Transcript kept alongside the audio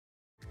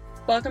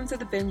Welcome to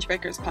the Binge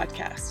Breakers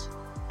podcast.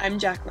 I'm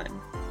Jacqueline.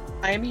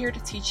 I am here to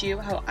teach you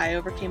how I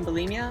overcame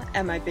bulimia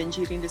and my binge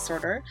eating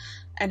disorder,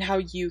 and how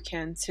you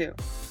can too.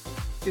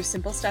 Through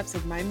simple steps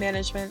of mind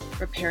management,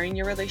 repairing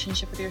your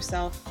relationship with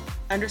yourself,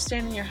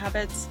 understanding your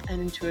habits, and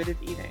intuitive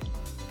eating.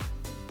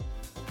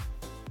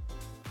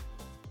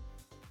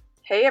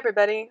 Hey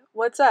everybody,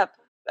 what's up?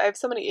 I have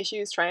so many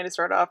issues trying to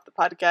start off the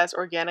podcast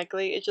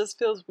organically. It just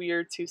feels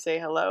weird to say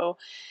hello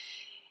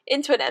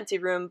into an empty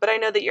room, but I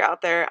know that you're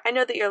out there. I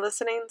know that you're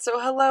listening. So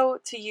hello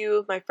to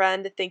you, my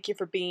friend. Thank you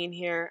for being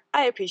here.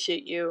 I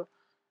appreciate you.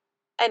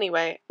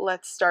 Anyway,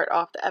 let's start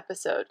off the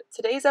episode.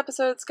 Today's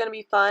episode is going to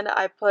be fun.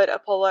 I put a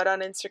poll out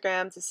on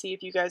Instagram to see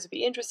if you guys would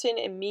be interested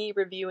in me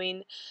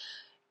reviewing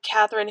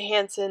Catherine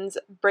Hanson's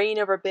Brain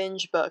Over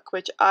Binge book,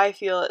 which I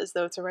feel as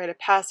though it's a rite of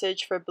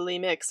passage for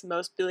bulimics.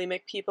 Most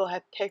bulimic people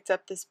have picked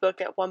up this book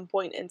at one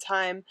point in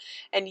time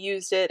and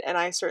used it, and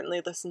I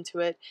certainly listened to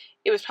it.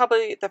 It was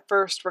probably the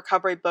first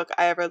recovery book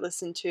I ever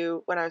listened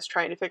to when I was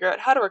trying to figure out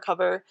how to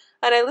recover,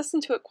 and I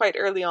listened to it quite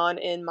early on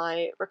in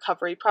my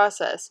recovery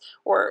process,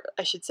 or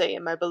I should say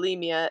in my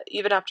bulimia.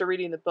 Even after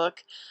reading the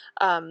book,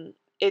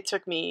 it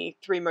took me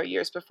 3 more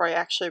years before I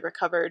actually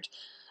recovered.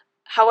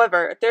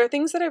 However, there are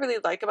things that I really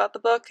like about the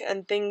book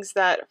and things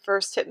that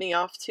first hit me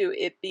off to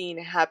it being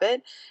a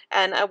habit,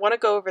 and I want to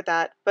go over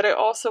that, but I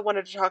also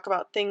wanted to talk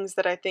about things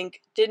that I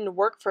think didn't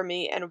work for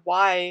me and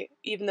why,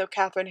 even though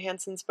Catherine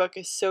Hanson's book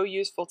is so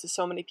useful to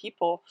so many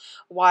people,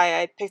 why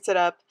I picked it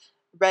up,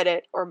 read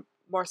it, or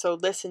more so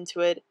listened to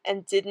it,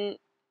 and didn't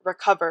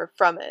recover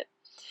from it.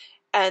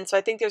 And so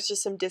I think there's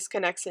just some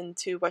disconnects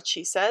into what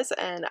she says,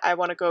 and I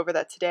want to go over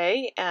that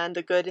today, and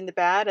the good and the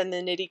bad and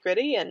the nitty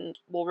gritty, and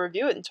we'll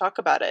review it and talk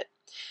about it.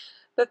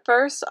 But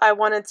first, I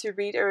wanted to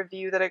read a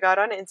review that I got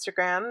on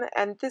Instagram,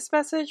 and this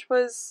message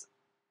was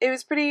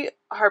pretty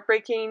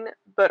heartbreaking,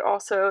 but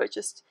also it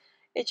just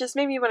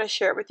made me want to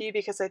share it with you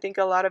because I think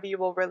a lot of you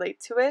will relate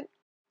to it.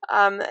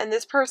 And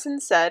this person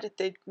said,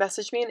 they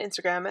messaged me on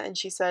Instagram, and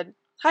she said,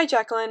 "Hi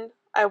Jacqueline,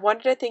 I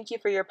wanted to thank you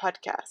for your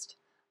podcast.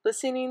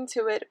 Listening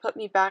to it put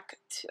me back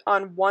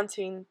on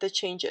wanting the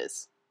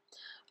changes.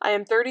 I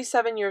am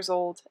 37 years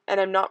old, and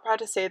I'm not proud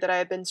to say that I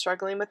have been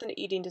struggling with an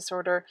eating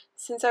disorder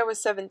since I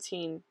was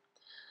 17.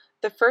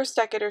 The first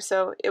decade or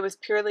so, it was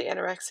purely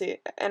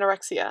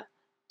anorexia,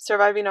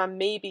 surviving on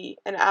maybe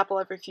an apple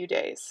every few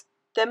days.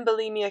 Then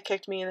bulimia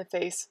kicked me in the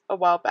face a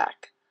while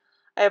back.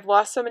 I have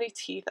lost so many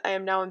teeth, I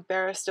am now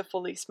embarrassed to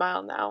fully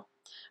smile now.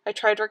 I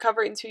tried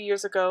recovering 2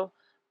 years ago,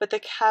 but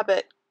the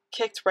habit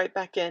kicked right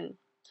back in.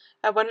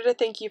 I wanted to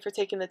thank you for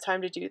taking the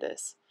time to do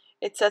this.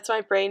 It sets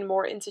my brain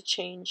more into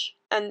change,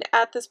 and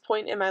at this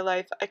point in my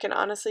life, I can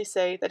honestly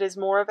say that it is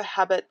more of a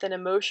habit than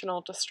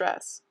emotional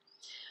distress.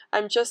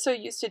 I'm just so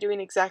used to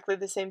doing exactly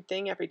the same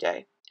thing every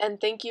day,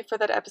 and thank you for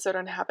that episode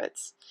on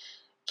habits.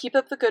 Keep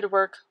up the good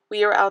work.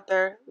 We are out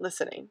there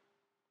listening."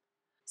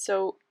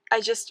 So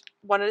I just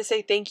wanted to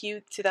say thank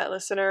you to that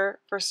listener.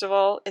 First of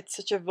all, it's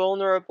such a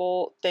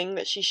vulnerable thing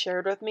that she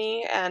shared with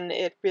me, and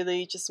it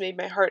really just made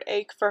my heart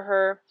ache for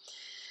her.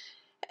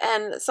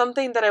 And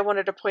something that I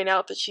wanted to point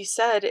out that she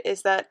said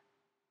is that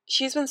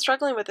she's been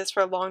struggling with this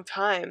for a long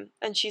time.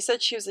 And she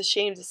said she was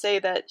ashamed to say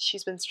that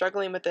she's been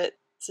struggling with it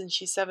since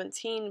she's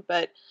 17,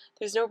 but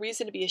there's no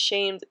reason to be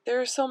ashamed. There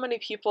are so many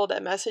people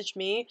that message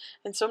me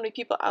and so many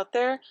people out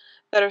there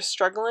that are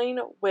struggling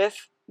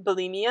with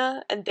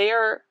bulimia, and they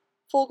are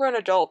full-grown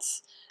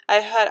adults.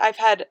 I've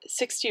had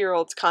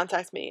 60-year-olds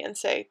contact me and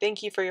say,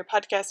 "Thank you for your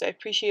podcast. I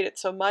appreciate it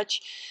so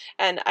much."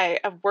 And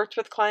I've worked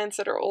with clients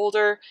that are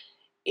older.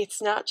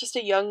 It's not just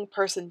a young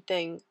person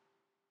thing.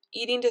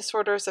 Eating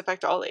disorders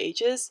affect all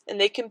ages,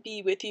 and they can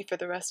be with you for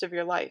the rest of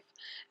your life.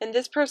 And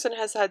this person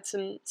has had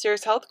some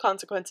serious health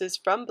consequences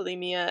from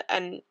bulimia,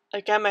 and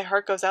again, my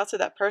heart goes out to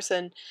that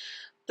person.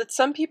 But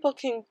some people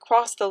can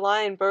cross the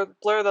line,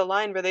 blur the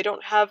line, where they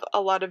don't have a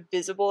lot of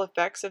visible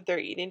effects of their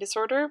eating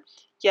disorder,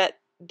 yet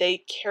they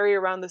carry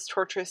around this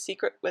torturous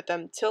secret with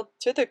them till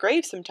to the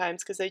grave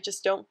sometimes because they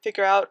just don't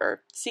figure out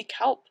or seek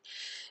help.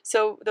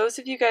 So those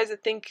of you guys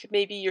that think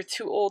maybe you're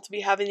too old to be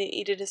having an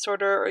eating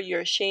disorder, or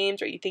you're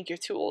ashamed, or you think you're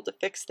too old to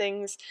fix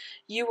things,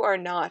 you are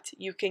not.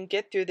 You can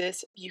get through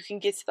this. You can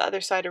get to the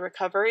other side of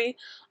recovery.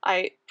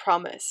 I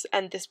promise.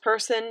 And this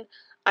person,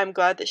 I'm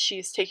glad that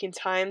she's taking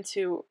time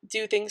to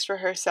do things for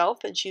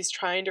herself and she's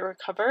trying to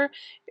recover.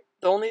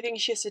 The only thing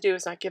she has to do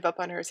is not give up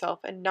on herself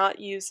and not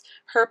use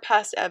her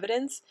past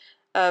evidence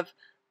of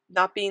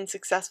not being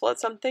successful at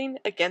something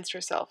against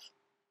herself.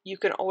 You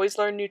can always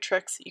learn new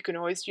tricks. You can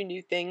always do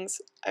new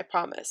things. I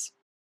promise.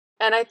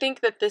 And I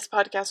think that this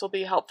podcast will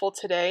be helpful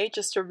today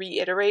just to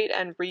reiterate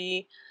and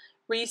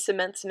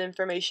re-cement some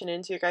information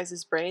into your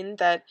guys' brain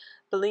that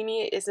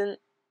bulimia isn't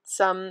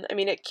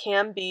it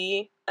can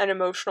be an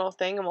emotional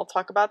thing, and we'll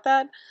talk about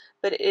that,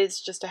 but it is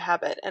just a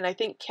habit. And I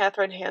think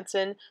Catherine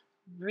Hanson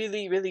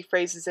really, really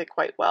phrases it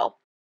quite well.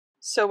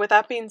 So with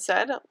that being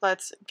said,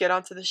 let's get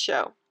on to the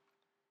show.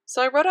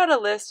 So I wrote out a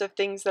list of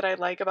things that I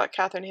like about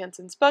Catherine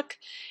Hanson's book,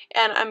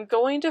 and I'm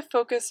going to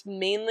focus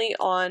mainly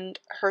on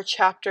her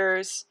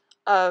chapters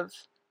of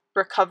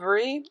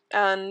recovery.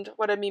 And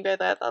what I mean by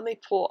that, let me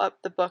pull up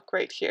the book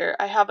right here.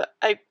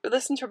 I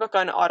listened to a book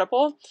on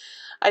Audible.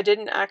 I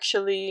didn't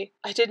actually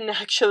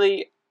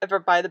ever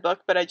buy the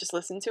book, but I just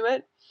listened to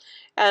it.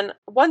 And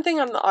one thing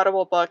on the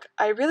Audible book,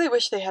 I really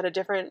wish they had a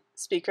different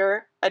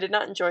speaker. I did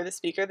not enjoy the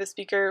speaker. The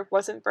speaker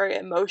wasn't very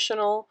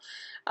emotional.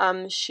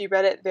 She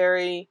read it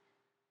very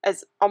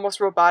as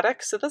almost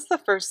robotic. So that's the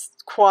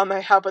first qualm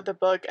I have with the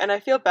book, and I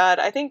feel bad.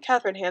 I think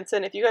Catherine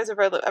Hanson, if you guys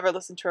ever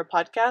listened to her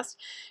podcast,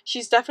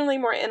 she's definitely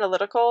more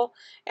analytical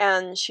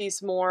and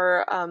she's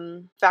more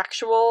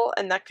factual,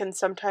 and that can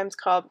sometimes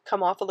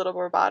come off a little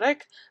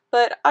robotic.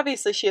 But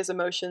obviously, she has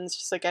emotions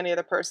just like any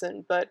other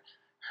person. But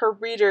her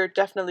reader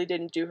definitely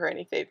didn't do her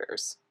any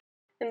favors.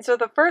 And so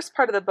the first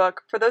part of the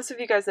book, for those of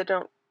you guys that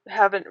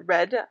haven't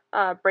read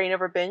Brain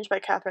Over Binge by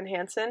Catherine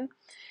Hanson,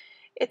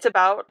 it's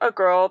about a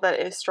girl that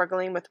is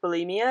struggling with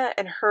bulimia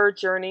and her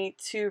journey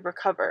to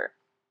recover.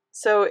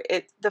 So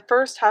the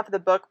first half of the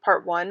book,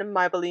 part one,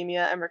 My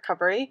Bulimia and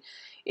Recovery,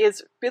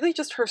 is really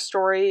just her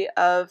story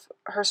of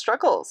her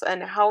struggles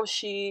and how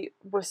she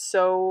was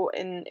so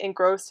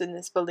engrossed in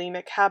this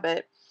bulimic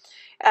habit.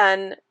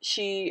 And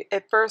she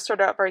at first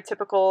started out very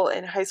typical.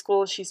 In high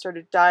school, she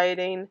started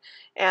dieting,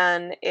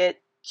 and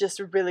it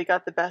just really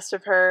got the best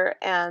of her.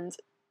 And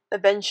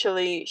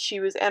eventually, she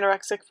was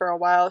anorexic for a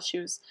while. She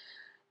was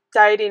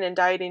dieting,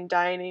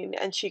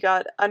 and she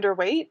got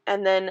underweight,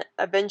 and then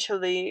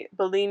eventually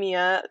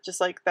bulimia, just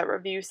like that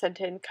review sent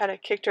in, kind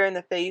of kicked her in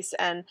the face,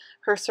 and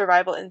her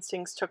survival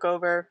instincts took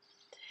over.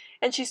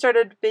 And she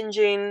started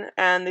binging,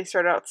 and they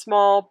started out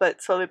small,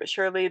 but slowly but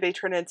surely they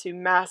turned into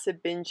massive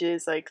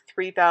binges, like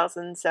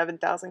 3,000,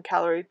 7,000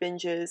 calorie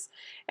binges,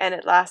 and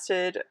it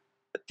lasted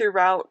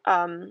throughout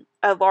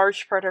a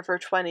large part of her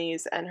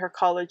 20s and her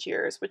college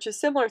years, which is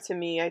similar to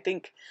me. I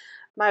think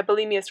my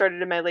bulimia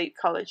started in my late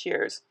college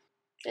years.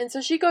 And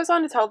so she goes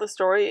on to tell the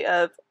story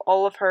of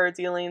all of her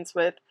dealings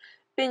with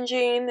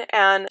binging,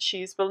 and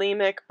she's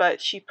bulimic, but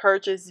she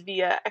purges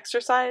via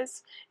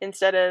exercise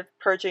instead of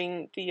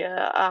purging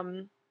via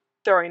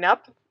throwing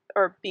up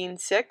or being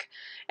sick.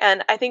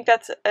 And I think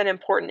that's an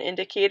important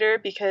indicator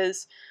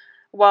because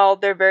while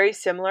they're very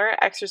similar,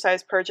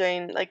 exercise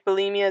purging, like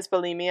bulimia is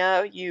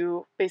bulimia.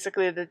 You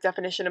basically, the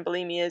definition of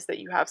bulimia is that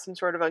you have some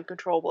sort of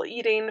uncontrollable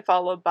eating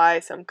followed by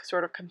some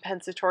sort of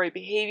compensatory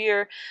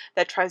behavior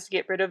that tries to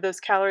get rid of those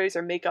calories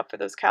or make up for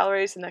those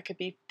calories, and that could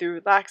be through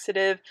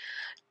laxative,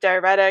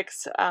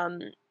 diuretics,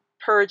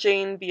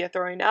 purging via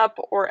throwing up,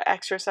 or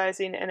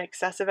exercising and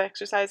excessive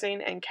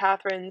exercising. And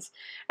Catherine's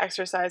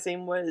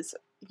exercising was,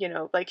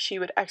 like she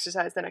would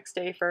exercise the next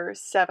day for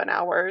 7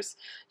 hours,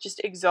 just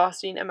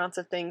exhausting amounts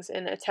of things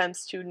in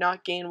attempts to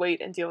not gain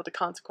weight and deal with the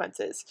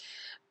consequences.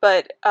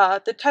 But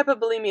the type of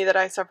bulimia that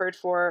I suffered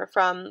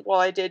from, while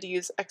I did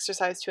use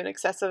exercise to an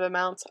excessive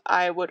amount,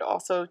 I would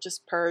also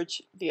just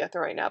purge via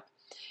throwing up.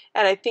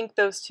 And I think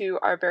those two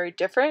are very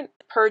different.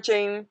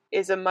 Purging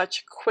is a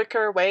much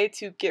quicker way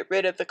to get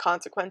rid of the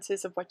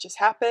consequences of what just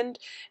happened,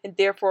 and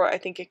therefore I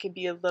think it can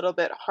be a little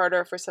bit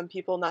harder for some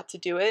people not to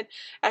do it.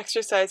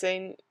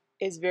 Exercising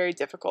is very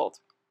difficult.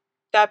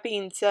 That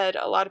being said,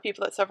 a lot of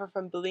people that suffer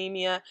from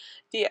bulimia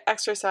via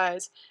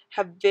exercise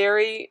have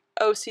very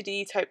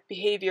OCD type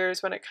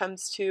behaviors when it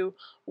comes to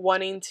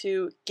wanting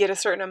to get a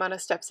certain amount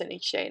of steps in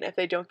each day. And if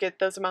they don't get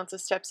those amounts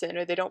of steps in,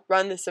 or they don't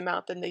run this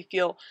amount, then they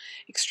feel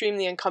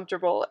extremely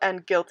uncomfortable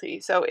and guilty.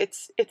 So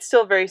it's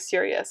still very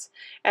serious.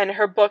 And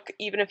her book,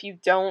 even if you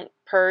don't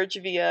purge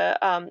via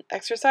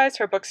exercise,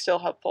 her book's still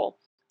helpful.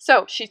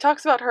 So she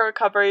talks about her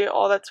recovery,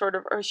 or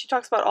she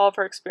talks about all of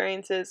her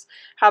experiences,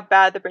 how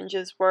bad the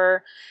binges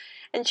were,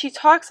 and she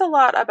talks a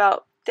lot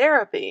about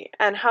therapy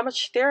and how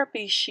much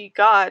therapy she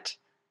got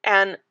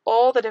and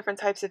all the different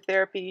types of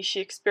therapy she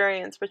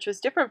experienced, which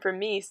was different for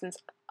me since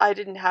I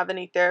didn't have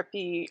any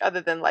therapy other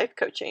than life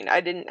coaching.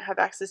 I didn't have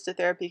access to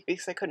therapy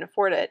because I couldn't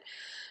afford it.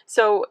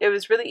 So it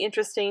was really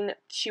interesting.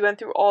 She went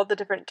through all the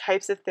different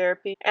types of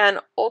therapy, and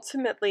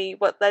ultimately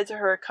what led to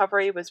her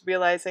recovery was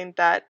realizing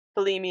that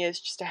bulimia is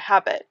just a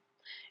habit.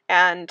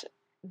 And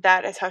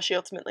that is how she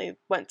ultimately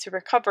went to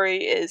recovery.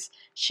 Is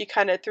she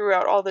kind of threw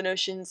out all the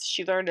notions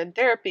she learned in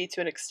therapy to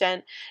an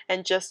extent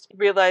and just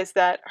realized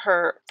that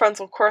her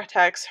frontal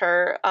cortex,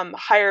 her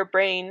higher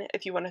brain,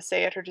 if you want to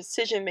say it, her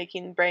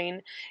decision-making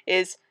brain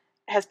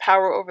has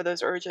power over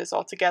those urges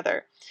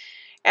altogether.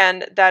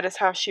 And that is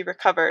how she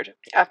recovered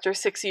after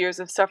 6 years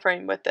of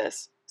suffering with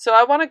this. So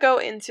I want to go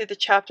into the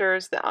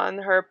chapters on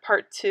her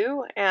part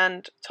 2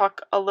 and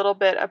talk a little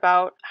bit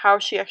about how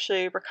she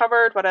actually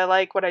recovered, what I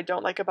like, what I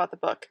don't like about the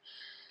book.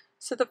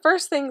 So the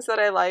first things that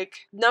I like,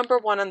 number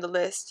 1 on the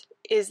list,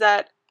 is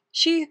that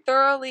she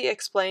thoroughly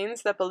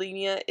explains that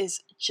bulimia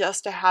is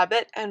just a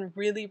habit and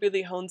really,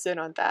 really hones in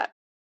on that.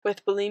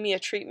 With bulimia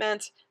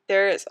treatment,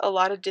 there is a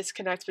lot of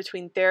disconnect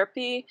between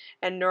therapy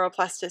and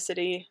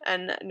neuroplasticity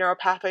and neural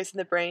pathways in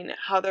the brain,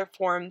 how they're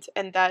formed,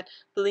 and that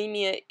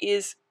bulimia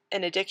is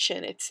an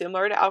addiction. It's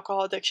similar to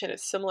alcohol addiction,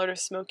 it's similar to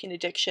smoking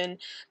addiction,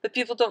 but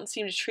people don't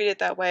seem to treat it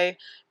that way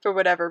for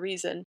whatever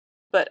reason.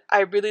 But I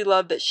really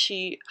love that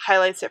she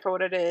highlights it for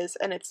what it is,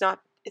 and it's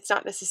not it's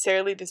not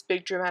necessarily this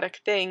big dramatic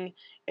thing.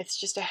 It's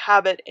just a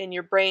habit in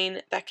your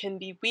brain that can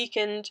be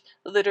weakened,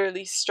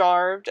 literally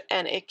starved,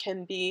 and it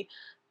can be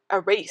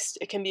erased.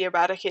 It can be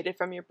eradicated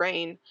from your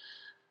brain.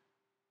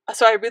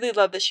 So I really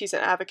love that she's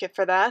an advocate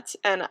for that,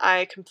 and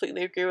I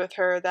completely agree with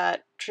her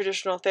that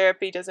traditional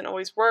therapy doesn't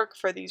always work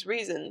for these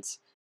reasons.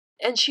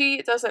 And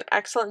she does an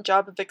excellent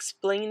job of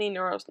explaining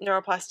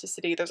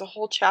neuroplasticity. There's a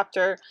whole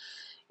chapter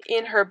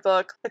in her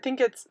book. I think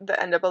it's The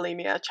End of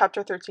Bulimia.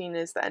 Chapter 13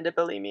 is The End of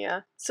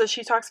Bulimia. So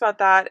she talks about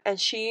that, and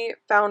she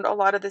found a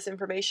lot of this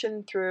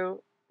information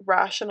through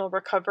Rational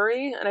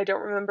Recovery. And I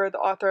don't remember the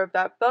author of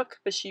that book,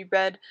 but she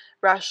read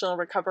Rational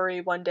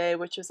Recovery one day,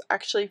 which was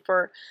actually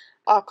for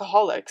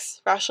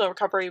alcoholics. Rational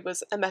Recovery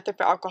was a method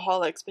for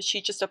alcoholics, but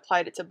she just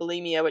applied it to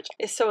bulimia, which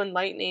is so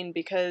enlightening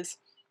because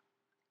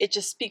it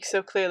just speaks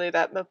so clearly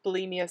that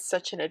bulimia is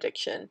such an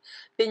addiction.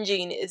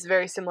 Binging is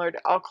very similar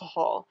to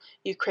alcohol.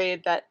 You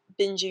crave that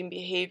binging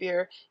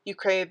behavior. You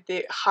crave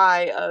the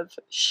high of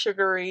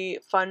sugary,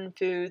 fun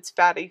foods,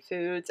 fatty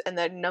foods, and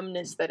that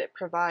numbness that it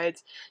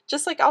provides.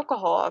 Just like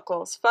alcohol.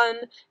 Alcohol is fun,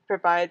 it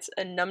provides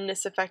a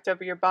numbness effect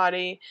over your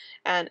body,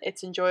 and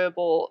it's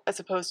enjoyable as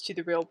opposed to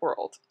the real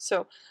world.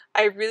 So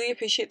I really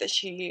appreciate that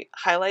she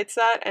highlights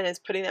that and is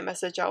putting that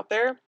message out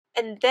there.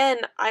 And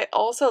then I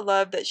also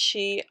love that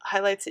she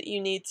highlights that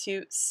you need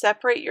to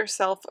separate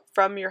yourself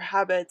from your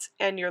habits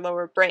and your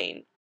lower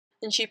brain.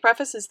 And she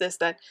prefaces this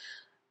that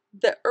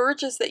the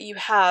urges that you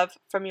have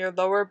from your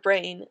lower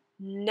brain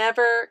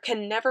never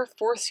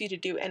force you to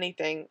do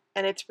anything,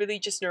 and it's really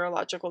just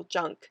neurological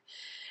junk.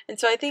 And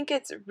so I think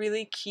it's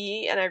really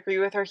key, and I agree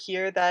with her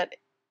here, that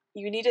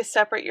you need to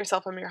separate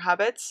yourself from your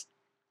habits,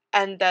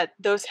 and that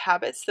those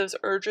habits, those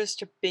urges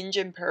to binge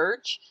and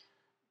purge,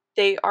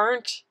 they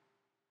aren't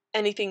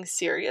anything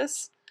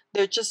serious.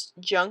 They're just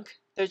junk.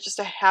 They're just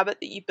a habit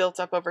that you built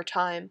up over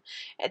time.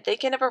 And they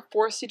can never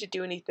force you to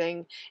do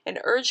anything. An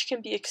urge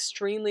can be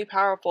extremely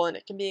powerful and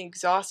it can be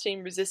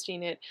exhausting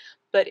resisting it,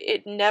 but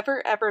it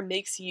never ever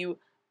makes you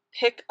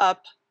pick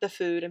up the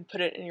food and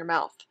put it in your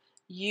mouth.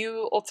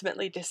 You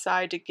ultimately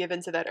decide to give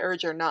into that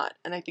urge or not.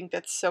 And I think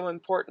that's so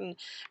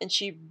important. And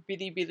she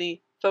really,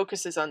 really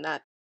focuses on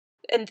that.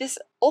 And this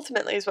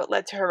ultimately is what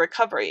led to her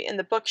recovery. In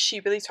the book,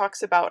 she really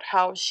talks about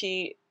how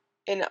she,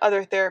 in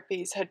other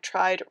therapies, had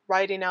tried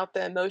writing out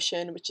the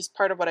emotion, which is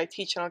part of what I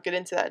teach, and I'll get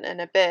into that in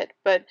a bit.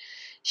 But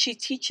she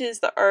teaches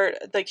the art,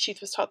 like she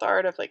was taught the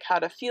art of like how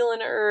to feel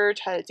an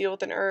urge, how to deal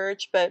with an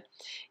urge. But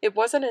it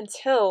wasn't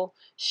until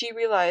she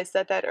realized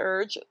that that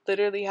urge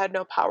literally had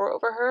no power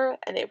over her,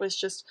 and it was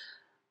just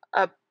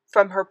uh,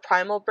 from her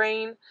primal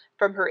brain,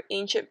 from her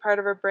ancient part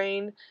of her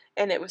brain,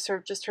 and it was sort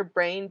of just her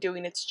brain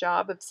doing its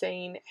job of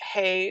saying,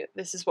 hey,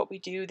 this is what we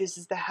do, this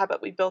is the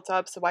habit we built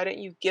up, so why don't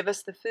you give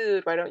us the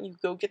food, why don't you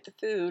go get the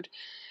food?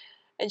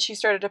 And she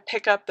started to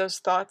pick up those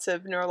thoughts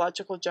of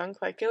neurological junk,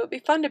 like it would be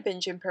fun to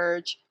binge and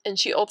purge. And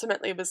she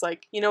ultimately was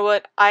like, you know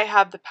what, I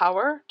have the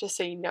power to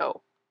say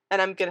no,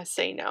 and I'm gonna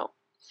say no.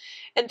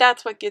 And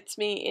that's what gets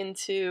me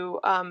into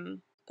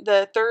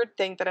the third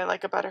thing that I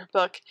like about her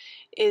book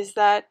is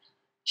that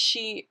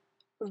she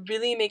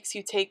really makes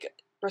you take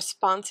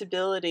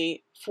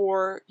responsibility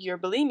for your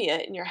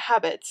bulimia and your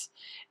habits.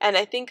 And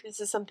I think this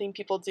is something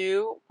people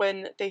do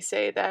when they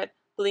say that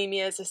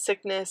bulimia is a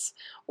sickness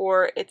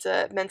or it's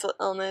a mental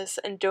illness.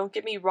 And don't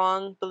get me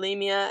wrong,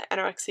 bulimia,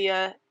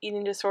 anorexia,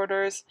 eating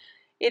disorders,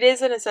 it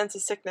is in a sense a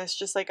sickness,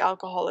 just like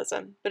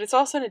alcoholism, but it's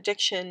also an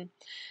addiction.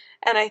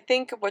 And I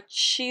think what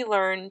she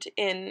learned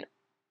in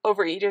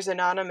Overeaters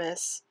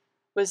Anonymous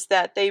was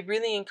that they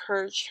really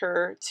encouraged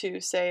her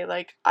to say,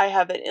 like, I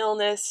have an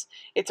illness,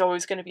 it's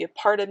always going to be a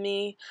part of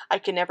me, I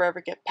can never ever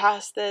get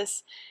past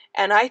this.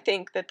 And I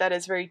think that that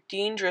is very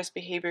dangerous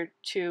behavior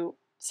to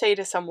say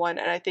to someone.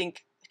 And I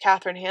think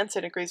Catherine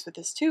Hansen agrees with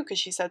this too, because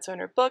she said so in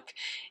her book.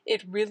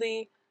 It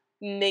really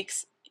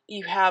makes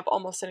you have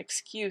almost an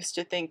excuse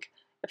to think,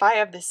 if I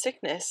have this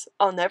sickness,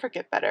 I'll never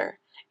get better.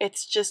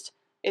 It's just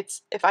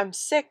it's if I'm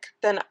sick,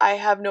 then I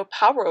have no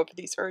power over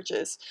these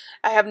urges.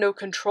 I have no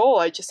control.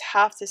 I just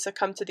have to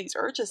succumb to these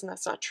urges, and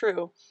that's not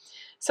true.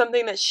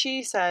 Something that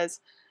she says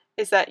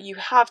is that you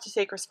have to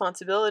take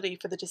responsibility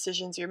for the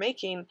decisions you're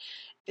making.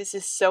 This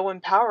is so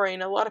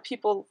empowering. A lot of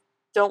people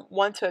don't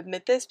want to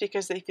admit this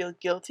because they feel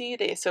guilty.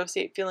 They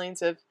associate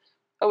feelings of,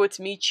 oh, it's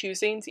me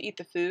choosing to eat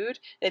the food,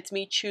 it's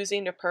me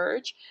choosing to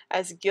purge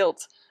as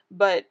guilt.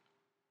 But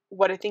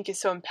what I think is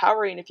so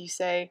empowering if you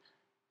say,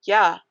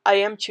 yeah, I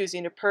am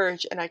choosing to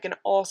purge, and I can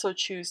also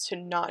choose to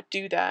not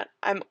do that.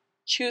 I'm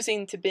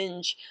choosing to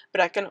binge, but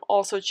I can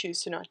also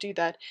choose to not do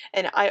that.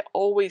 And I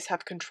always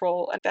have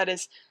control, and that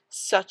is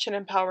such an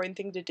empowering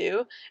thing to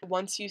do.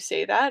 Once you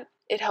say that,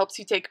 it helps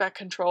you take back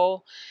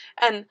control.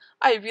 And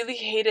I really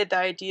hated the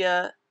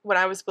idea when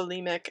I was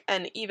bulimic,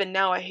 and even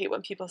now I hate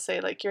when people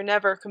say, like, you're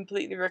never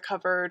completely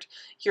recovered.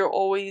 You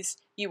always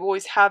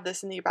have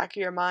this in the back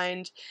of your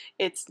mind.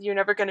 You're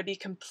never going to be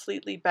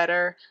completely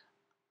better.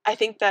 I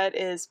think that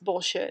is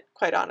bullshit,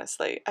 quite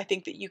honestly. I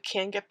think that you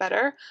can get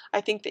better. I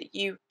think that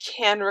you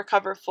can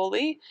recover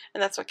fully,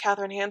 and that's what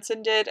Catherine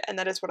Hansen did, and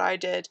that is what I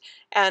did.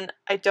 And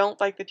I don't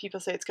like that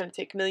people say it's going to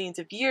take millions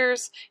of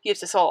years. You have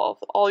to solve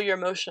all your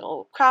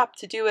emotional crap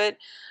to do it.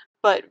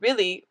 But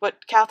really,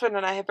 what Catherine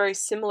and I have very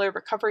similar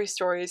recovery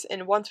stories,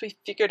 and once we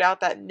figured out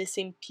that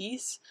missing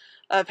piece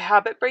of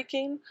habit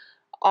breaking,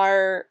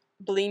 our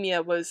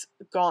bulimia was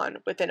gone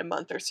within a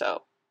month or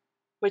so,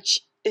 which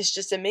is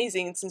just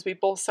amazing since we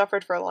both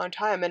suffered for a long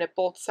time and it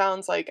both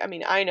sounds like, I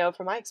mean, I know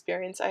from my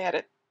experience,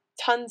 I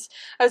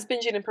was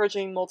binging and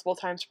purging multiple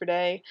times per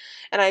day,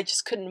 and I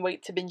just couldn't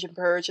wait to binge and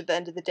purge at the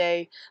end of the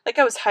day. Like,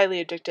 I was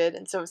highly addicted,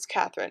 and so was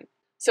Catherine.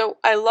 So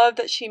I love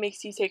that she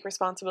makes you take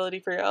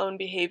responsibility for your own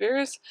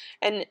behaviors,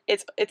 and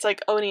it's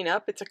like owning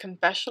up. It's a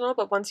confessional,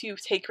 but once you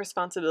take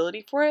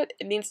responsibility for it,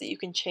 it means that you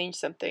can change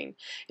something.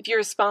 If you're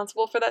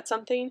responsible for that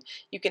something,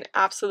 you can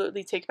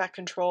absolutely take back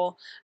control.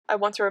 I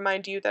want to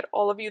remind you that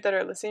all of you that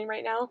are listening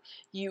right now,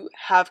 you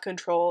have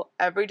control.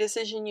 Every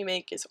decision you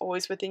make is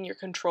always within your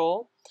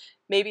control.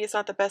 Maybe it's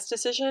not the best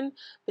decision,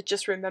 but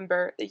just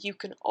remember that you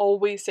can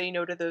always say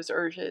no to those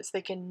urges.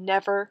 They can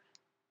never,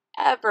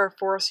 ever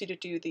force you to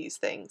do these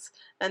things.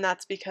 And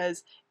that's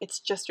because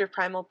it's just your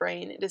primal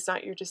brain. It is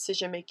not your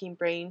decision making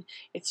brain.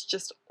 It's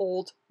just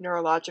old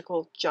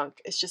neurological junk.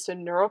 It's just a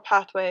neural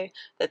pathway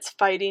that's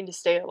fighting to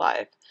stay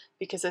alive.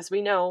 Because as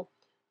we know,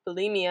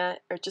 bulimia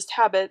are just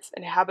habits,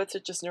 and habits are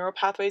just neural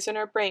pathways in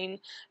our brain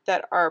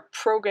that are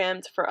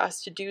programmed for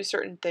us to do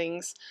certain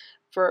things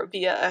for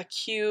via a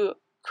cue,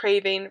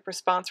 craving,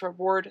 response,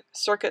 reward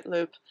circuit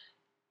loop.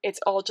 It's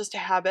all just a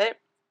habit,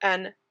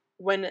 and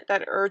when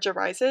that urge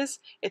arises,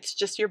 it's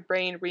just your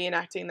brain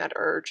reenacting that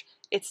urge.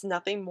 It's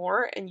nothing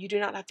more, and you do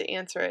not have to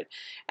answer it.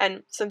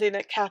 And something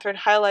that Catherine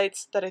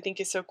highlights that I think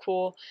is so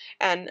cool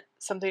and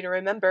something to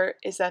remember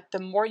is that the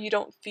more you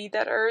don't feed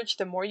that urge,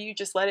 the more you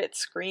just let it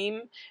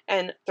scream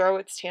and throw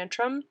its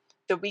tantrum,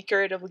 the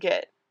weaker it'll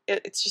get.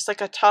 It's just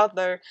like a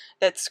toddler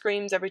that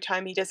screams every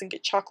time he doesn't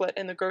get chocolate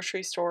in the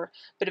grocery store,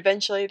 but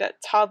eventually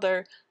that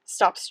toddler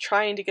stops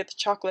trying to get the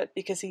chocolate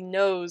because he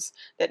knows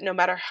that no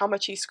matter how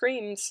much he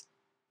screams,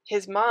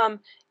 his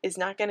mom is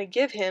not going to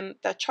give him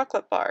that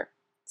chocolate bar.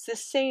 It's the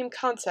same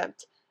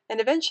concept.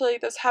 And eventually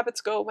those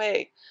habits go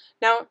away.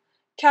 Now,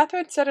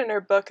 Catherine said in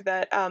her book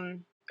that her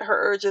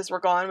urges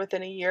were gone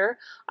within a year.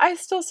 I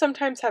still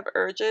sometimes have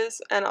urges,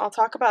 and I'll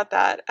talk about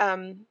that.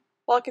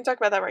 Well, I can talk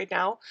about that right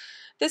now.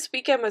 This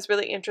weekend was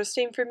really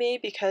interesting for me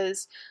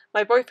because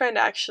my boyfriend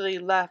actually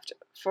left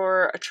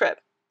for a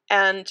trip.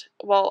 And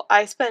while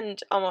I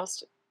spend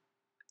almost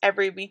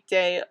every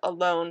weekday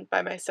alone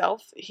by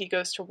myself, he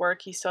goes to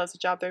work. He still has a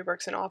job there, he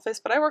works in office,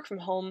 but I work from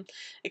home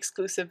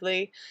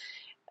exclusively.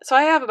 So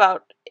I have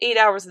about 8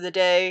 hours of the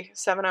day,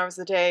 7 hours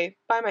of the day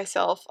by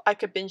myself. I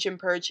could binge and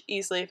purge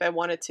easily if I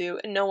wanted to,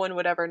 and no one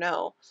would ever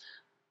know.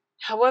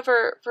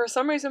 However, for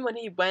some reason, when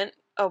he went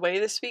away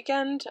this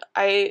weekend,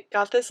 I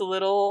got this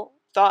little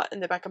thought in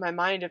the back of my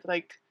mind of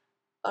like,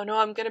 oh no,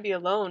 I'm gonna be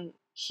alone.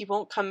 He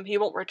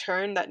won't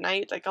return that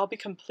night. Like, I'll be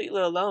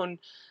completely alone.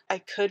 I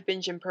could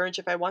binge and purge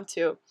if I want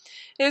to.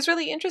 It was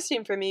really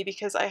interesting for me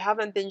because I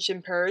haven't binged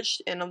and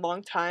purged in a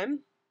long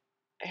time.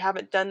 I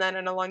haven't done that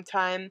in a long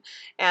time.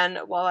 And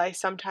while I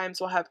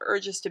sometimes will have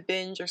urges to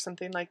binge or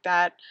something like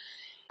that,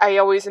 I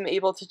always am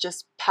able to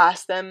just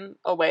pass them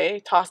away,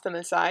 toss them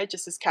aside,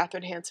 just as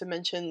Catherine Hansen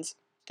mentions,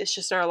 it's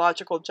just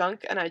neurological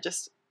junk, and I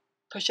just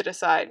push it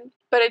aside.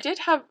 But I did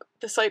have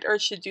the slight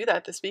urge to do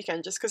that this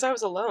weekend just because I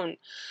was alone.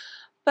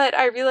 But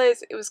I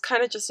realized it was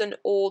kind of just an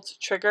old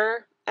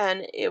trigger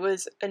and it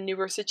was a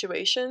newer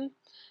situation.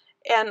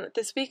 And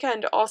this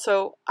weekend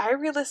also, I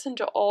re listened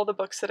to all the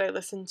books that I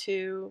listened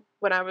to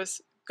when I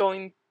was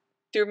going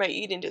through my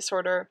eating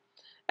disorder.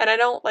 And I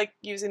don't like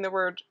using the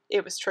word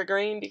it was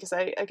triggering because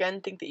I,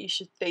 again, think that you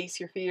should face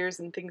your fears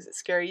and things that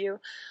scare you.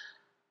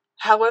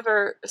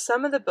 However,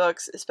 some of the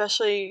books,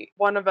 especially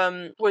one of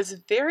them,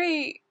 was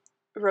very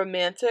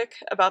romantic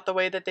about the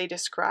way that they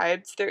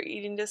described their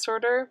eating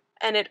disorder.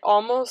 And it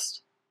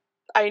almost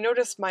I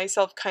noticed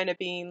myself kind of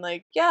being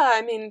like, yeah,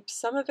 I mean,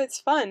 some of it's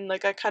fun.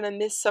 Like, I kind of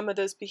miss some of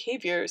those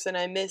behaviors and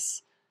I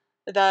miss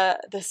the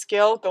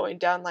scale going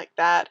down like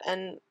that.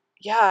 And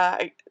yeah,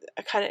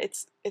 I kind of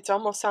it's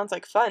almost sounds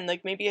like fun.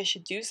 Like, maybe I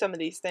should do some of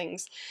these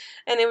things.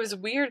 And it was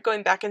weird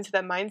going back into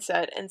that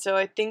mindset. And so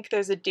I think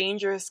there's a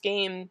dangerous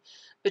game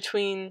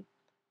between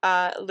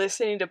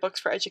listening to books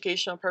for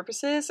educational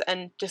purposes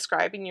and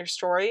describing your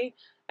story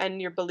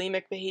and your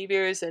bulimic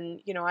behaviors. And,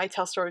 I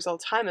tell stories all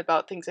the time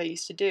about things I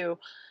used to do,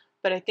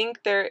 but I think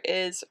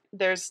there's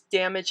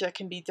damage that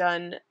can be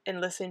done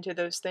in listening to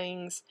those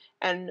things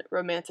and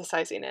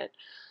romanticizing it.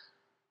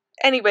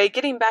 Anyway,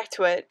 getting back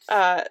to it,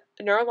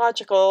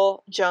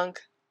 neurological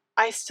junk.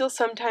 I still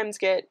sometimes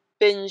get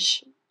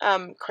binge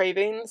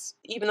cravings,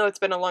 even though it's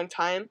been a long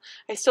time.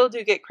 I still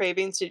do get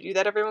cravings to do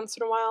that every once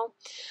in a while.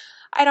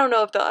 I don't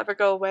know if they'll ever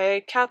go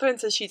away. Catherine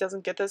says she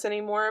doesn't get those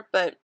anymore,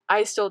 but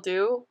I still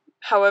do.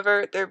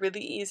 However, they're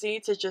really easy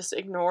to just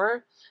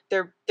ignore.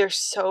 they're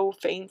so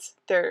faint.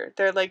 They're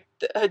like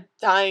a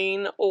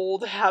dying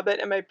old habit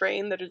in my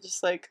brain that are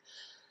just like,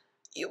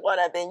 you want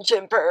to binge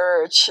and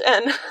purge,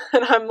 and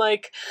and I'm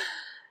like,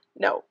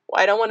 no,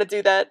 I don't want to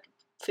do that.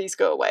 Please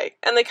go away.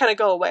 And they kind of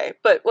go away.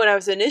 But when I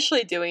was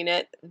initially doing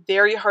it,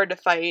 very hard to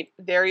fight,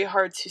 very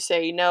hard to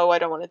say, no, I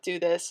don't want to do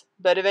this.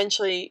 But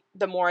eventually,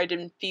 the more I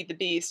didn't feed the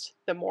beast,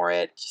 the more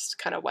it just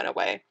kind of went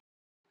away.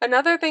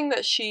 Another thing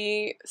that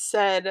she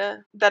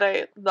said that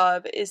I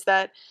love is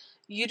that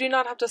you do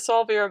not have to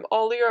solve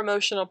all your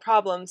emotional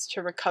problems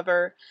to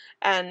recover,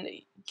 and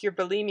your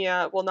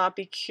bulimia will not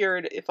be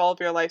cured if all of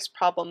your life's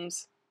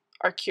problems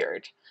are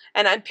cured.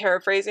 And I'm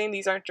paraphrasing,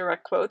 these aren't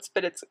direct quotes,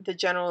 but it's the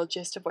general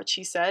gist of what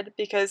she said,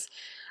 because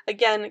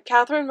again,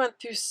 Catherine went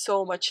through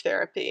so much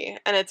therapy,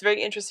 and it's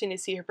very interesting to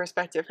see her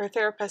perspective. Her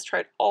therapist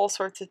tried all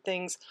sorts of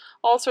things,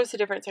 all sorts of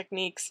different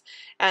techniques,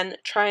 and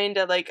trying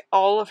to, like,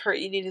 all of her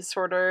eating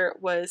disorder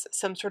was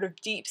some sort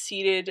of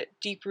deep-seated,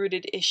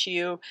 deep-rooted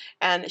issue,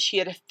 and she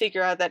had to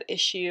figure out that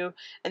issue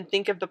and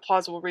think of the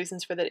plausible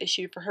reasons for that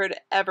issue for her to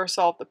ever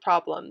solve the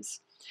problems.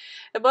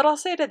 And what I'll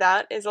say to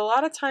that is a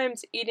lot of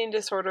times eating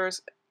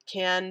disorders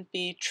can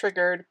be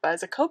triggered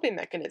as a coping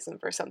mechanism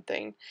for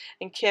something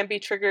and can be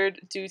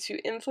triggered due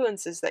to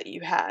influences that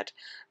you had.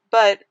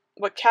 But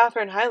what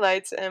Catherine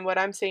highlights, and what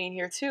I'm saying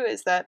here too,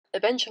 is that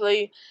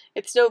eventually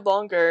it's no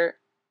longer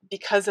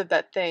because of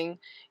that thing.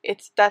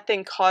 It's that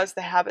thing caused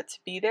the habit to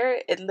be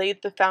there. It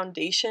laid the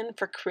foundation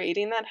for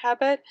creating that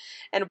habit.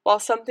 And while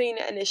something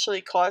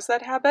initially caused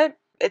that habit,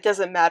 it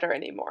doesn't matter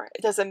anymore.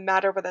 It doesn't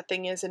matter what that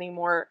thing is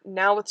anymore.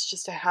 Now it's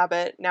just a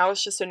habit. Now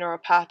it's just a neural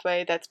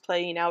pathway that's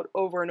playing out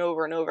over and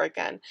over and over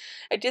again.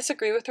 I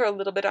disagree with her a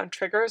little bit on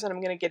triggers, and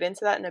I'm going to get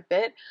into that in a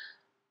bit.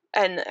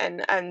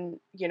 And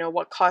you know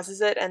what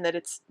causes it, and that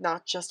it's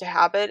not just a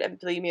habit, and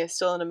bulimia is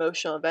still an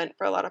emotional event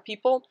for a lot of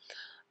people.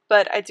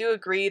 But I do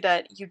agree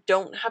that you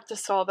don't have to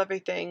solve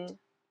everything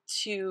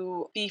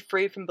to be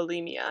free from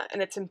bulimia,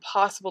 and it's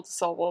impossible to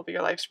solve all of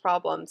your life's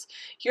problems.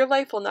 Your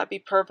life will not be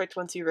perfect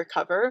once you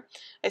recover.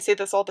 I say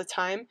this all the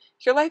time.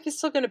 Your life is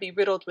still going to be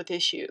riddled with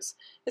issues,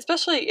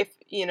 especially if,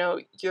 you know,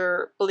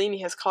 your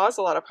bulimia has caused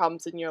a lot of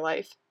problems in your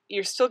life.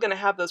 You're still going to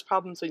have those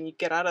problems when you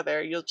get out of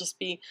there. You'll just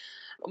be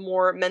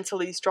more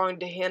mentally strong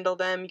to handle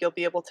them. You'll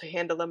be able to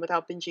handle them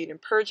without binging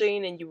and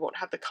purging, and you won't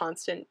have the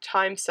constant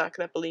time suck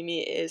that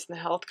bulimia is and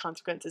the health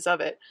consequences of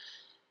it.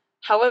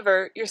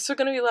 However, you're still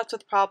going to be left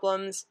with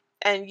problems,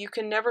 and you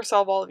can never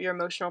solve all of your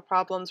emotional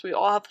problems. We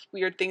all have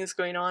weird things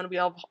going on. We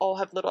all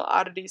have little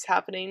oddities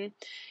happening.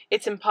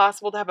 It's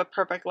impossible to have a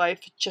perfect life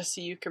just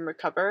so you can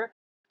recover.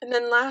 And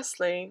then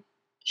lastly,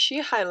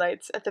 she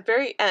highlights at the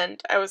very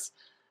end,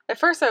 at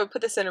first I would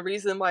put this in a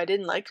reason why I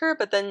didn't like her,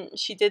 but then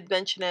she did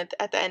mention it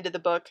at the end of the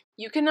book.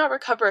 You cannot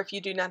recover if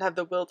you do not have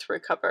the will to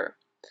recover.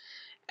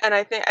 And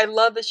I think I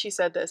love that she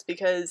said this,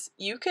 because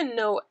you can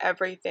know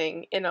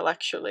everything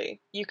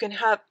intellectually. You can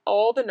have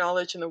all the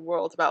knowledge in the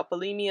world about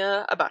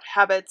bulimia, about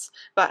habits,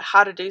 about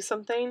how to do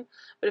something,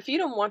 but if you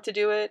don't want to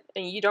do it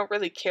and you don't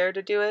really care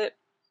to do it,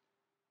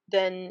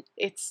 then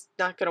it's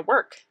not going to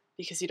work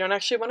because you don't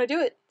actually want to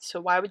do it. So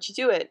why would you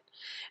do it?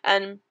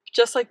 And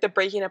just like the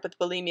breaking up with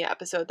bulimia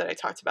episode that I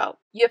talked about,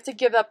 you have to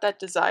give up that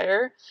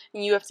desire,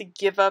 and you have to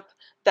give up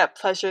that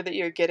pleasure that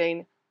you're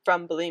getting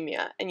from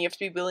bulimia. And you have to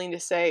be willing to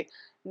say,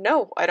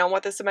 no, I don't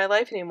want this in my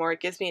life anymore. It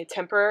gives me a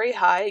temporary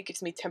high. It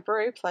gives me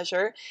temporary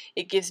pleasure.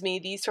 It gives me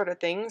these sort of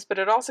things, but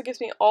it also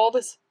gives me all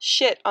this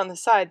shit on the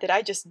side that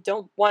I just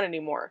don't want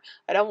anymore.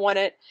 I don't want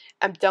it.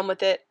 I'm done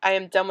with it. I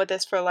am done with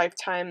this for a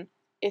lifetime.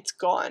 It's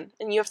gone.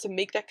 And you have to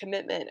make that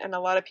commitment. And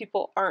a lot of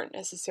people aren't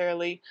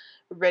necessarily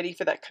ready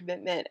for that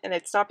commitment. And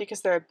it's not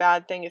because they're a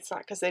bad thing. It's not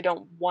because they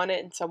don't want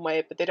it in some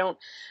way, but they don't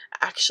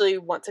actually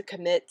want to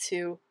commit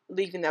to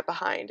leaving that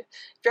behind.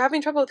 If you're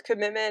having trouble with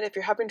commitment, if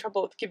you're having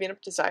trouble with giving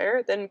up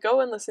desire, then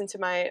go and listen to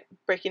my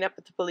Breaking Up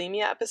with the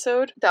Bulimia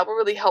episode. That will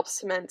really help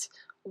cement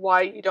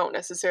why you don't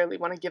necessarily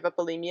want to give up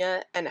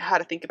bulimia and how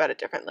to think about it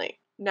differently.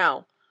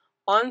 Now,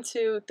 on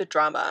to the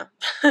drama.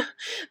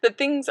 The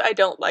things I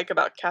don't like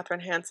about Catherine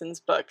Hanson's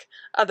book,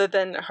 other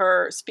than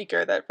her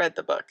speaker that read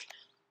the book.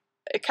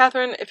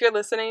 Catherine, if you're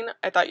listening,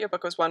 I thought your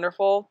book was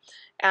wonderful,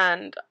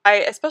 and I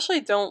especially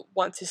don't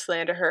want to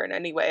slander her in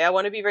any way. I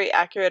want to be very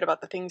accurate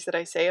about the things that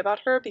I say about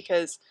her,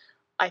 because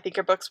I think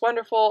her book's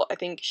wonderful. I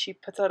think she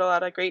puts out a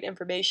lot of great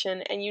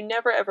information, and you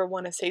never ever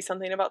want to say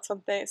something about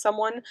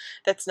someone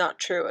that's not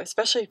true,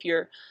 especially if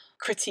you're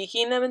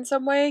critiquing them in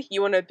some way.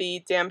 You want to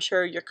be damn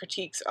sure your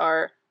critiques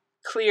are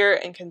clear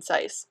and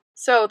concise.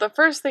 So the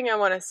first thing I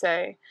want to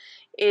say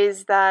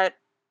is that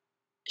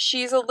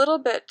she's a little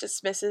bit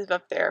dismissive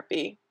of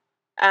therapy.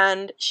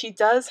 And she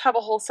does have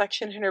a whole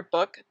section in her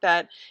book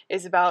that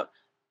is about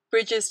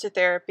bridges to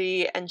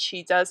therapy, and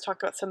she does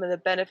talk about some of the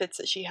benefits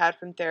that she had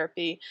from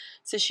therapy.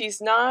 So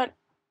she's not,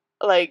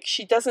 like,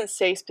 she doesn't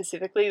say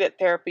specifically that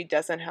therapy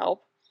doesn't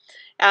help,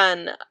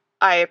 and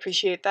I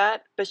appreciate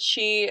that, but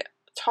she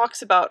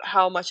talks about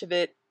how much of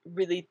it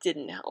really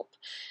didn't help.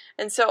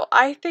 And so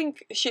I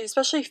think she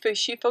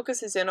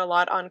focuses in a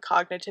lot on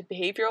cognitive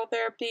behavioral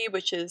therapy,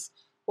 which is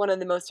one of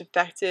the most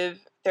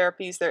effective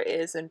therapies there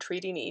is in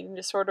treating eating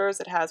disorders.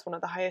 It has one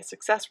of the highest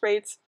success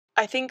rates.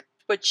 I think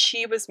what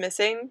she was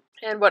missing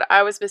and what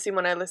I was missing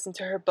when I listened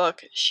to her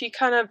book, she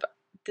kind of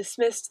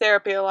dismissed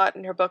therapy a lot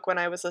in her book when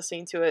I was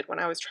listening to it, when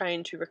I was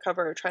trying to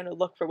recover or trying to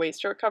look for ways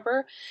to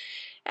recover.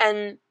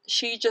 And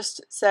she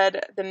just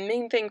said the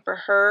main thing for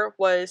her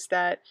was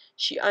that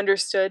she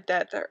understood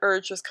that the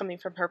urge was coming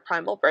from her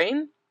primal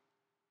brain,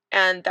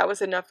 and that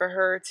was enough for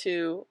her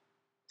to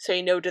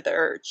say no to the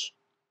urge.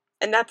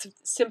 And that's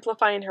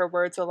simplifying her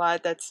words a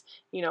lot. That's,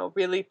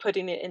 really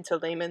putting it into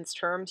layman's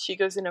terms. She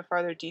goes into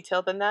farther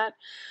detail than that.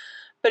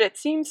 But it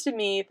seems to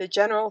me the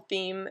general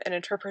theme and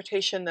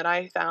interpretation that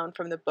I found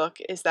from the book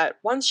is that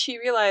once she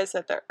realized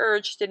that the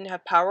urge didn't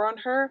have power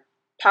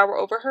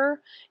over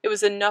her, it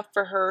was enough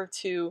for her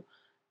to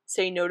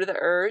say no to the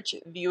urge,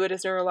 view it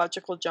as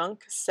neurological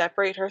junk,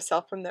 separate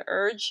herself from the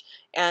urge,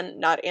 and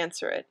not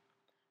answer it.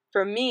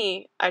 For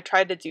me, I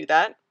tried to do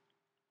that,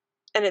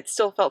 and it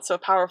still felt so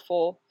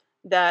powerful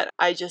that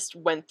I just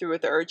went through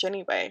with the urge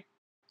anyway.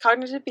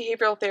 Cognitive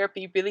behavioral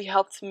therapy really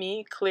helped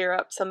me clear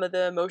up some of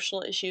the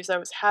emotional issues I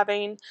was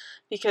having,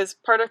 because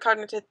part of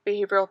cognitive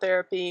behavioral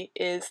therapy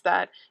is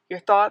that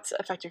your thoughts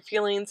affect your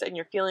feelings and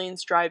your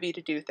feelings drive you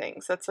to do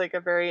things. That's like a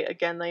very,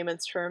 again,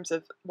 layman's terms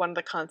of one of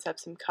the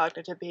concepts in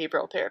cognitive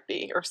behavioral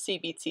therapy, or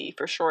CBT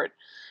for short.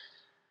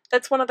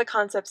 That's one of the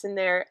concepts in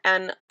there,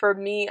 and for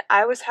me,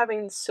 I was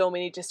having so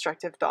many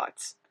destructive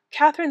thoughts.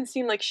 Catherine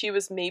seemed like she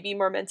was maybe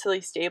more mentally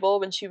stable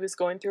when she was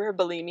going through her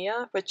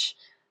bulimia, which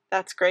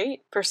that's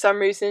great. For some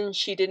reason,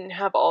 she didn't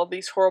have all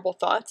these horrible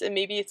thoughts, and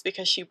maybe it's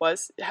because she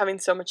was having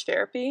so much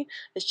therapy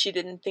that she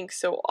didn't think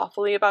so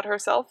awfully about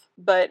herself.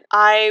 But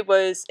I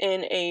was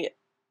in a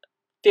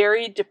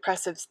very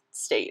depressive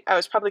state. I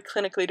was probably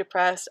clinically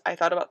depressed. I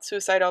thought about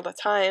suicide all the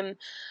time.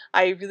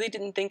 I really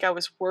didn't think I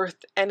was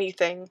worth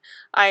anything.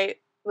 I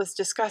was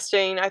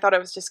disgusting. I thought I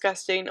was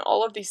disgusting.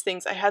 All of these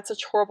things. I had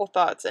such horrible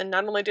thoughts. And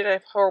not only did I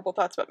have horrible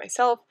thoughts about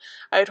myself,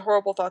 I had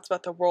horrible thoughts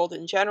about the world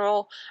in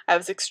general. I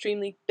was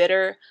extremely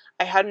bitter.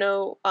 I had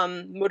no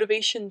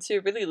motivation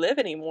to really live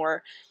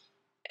anymore.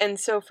 And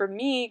so for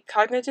me,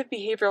 cognitive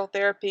behavioral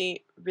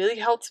therapy really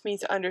helps me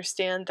to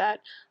understand that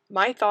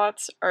my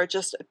thoughts are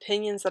just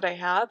opinions that I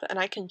have, and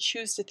I can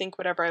choose to think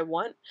whatever I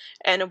want.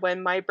 And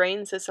when my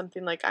brain says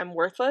something like I'm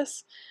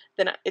worthless,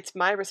 then it's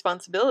my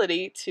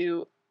responsibility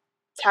to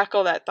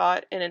tackle that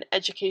thought in an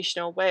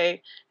educational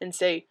way and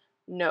say,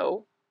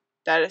 no,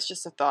 that is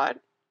just a thought.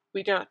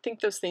 We do not think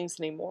those things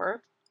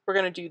anymore. We're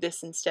going to do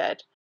this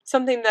instead.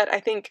 Something that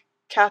I think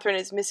Catherine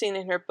is missing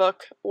in her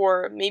book,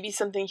 or maybe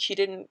something she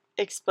didn't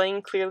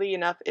explain clearly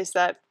enough, is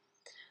that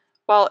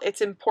while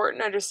it's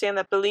important to understand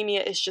that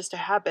bulimia is just a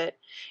habit,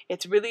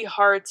 it's really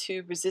hard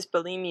to resist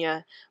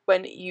bulimia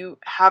when you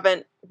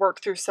haven't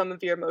worked through some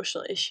of your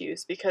emotional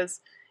issues.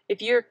 Because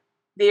if you're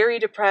very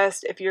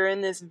depressed, if you're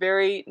in this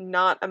very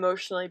not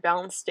emotionally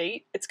balanced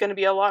state, it's going to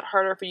be a lot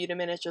harder for you to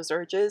manage those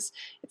urges.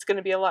 It's going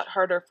to be a lot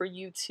harder for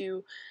you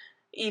to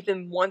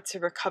even want to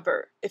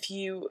recover if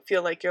you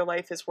feel like your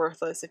life is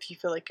worthless, if you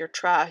feel like you're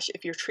trash,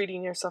 if you're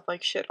treating yourself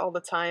like shit all the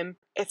time.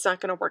 It's not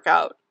going to work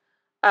out.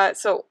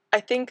 So I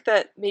think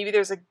that maybe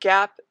there's a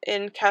gap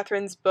in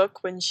Catherine's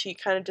book when she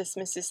kind of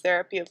dismisses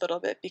therapy a little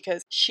bit,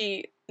 because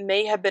she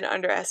may have been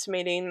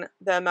underestimating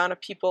the amount of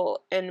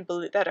people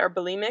that are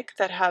bulimic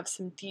that have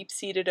some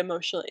deep-seated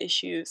emotional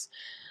issues.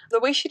 The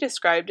way she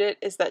described it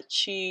is that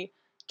she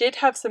did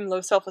have some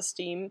low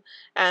self-esteem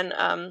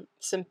and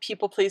some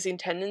people-pleasing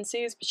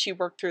tendencies, but she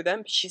worked through them,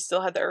 but she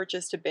still had the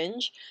urges to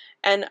binge.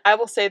 And I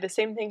will say the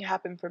same thing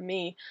happened for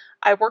me.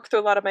 I worked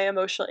through a lot of my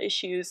emotional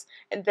issues,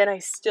 and then I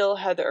still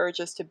had the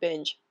urges to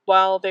binge,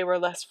 while they were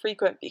less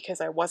frequent because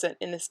I wasn't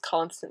in this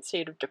constant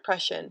state of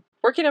depression.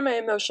 Working on my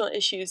emotional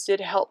issues did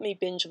help me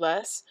binge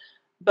less,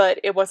 but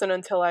it wasn't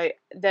until I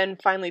then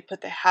finally put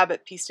the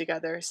habit piece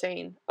together,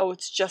 saying, oh,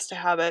 it's just a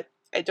habit.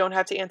 I don't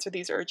have to answer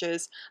these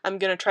urges. I'm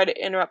going to try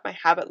to interrupt my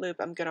habit loop.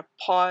 I'm going to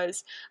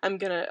pause. I'm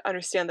going to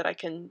understand that I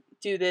can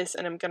do this,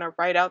 and I'm going to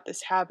write out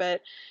this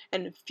habit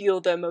and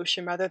feel the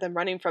emotion rather than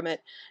running from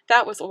it.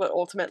 That was what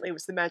ultimately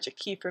was the magic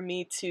key for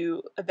me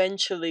to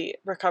eventually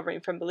recovering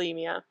from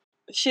bulimia.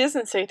 She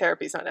doesn't say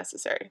therapy is not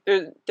necessary.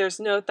 There's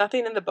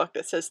nothing in the book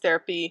that says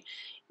therapy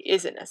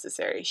isn't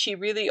necessary. She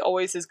really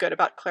always is good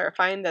about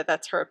clarifying that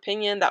that's her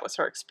opinion, that was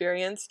her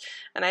experience,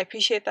 and I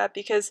appreciate that,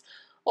 because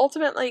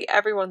ultimately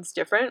everyone's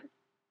different.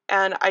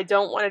 And I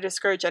don't want to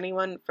discourage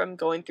anyone from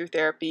going through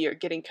therapy or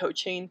getting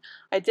coaching.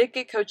 I did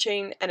get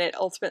coaching, and it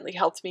ultimately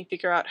helped me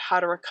figure out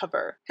how to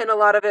recover. And a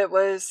lot of it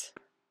was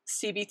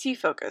CBT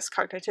focused,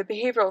 cognitive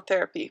behavioral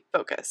therapy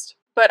focused.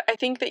 But I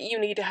think that you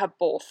need to have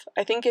both.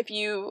 I think if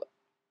you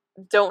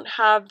don't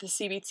have the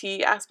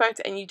CBT aspect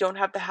and you don't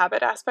have the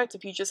habit aspect,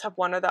 if you just have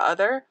one or the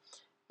other,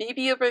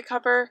 maybe you'll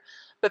recover.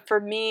 But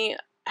for me,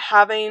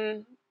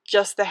 having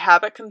just the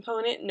habit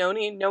component,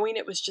 knowing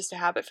it was just a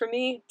habit for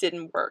me,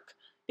 didn't work,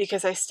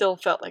 because I still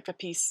felt like a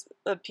piece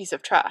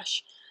of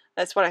trash.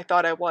 That's what I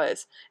thought I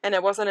was. And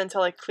it wasn't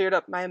until I cleared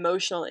up my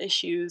emotional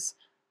issues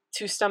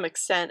to some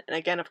extent, and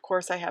again, of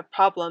course, I have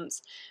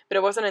problems, but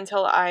it wasn't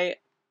until I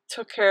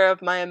took care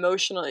of my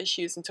emotional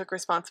issues and took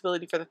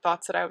responsibility for the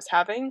thoughts that I was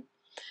having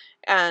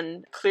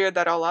and cleared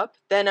that all up,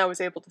 then I was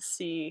able to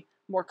see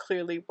more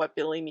clearly what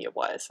bulimia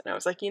was. And I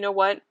was like, you know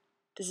what?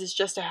 This is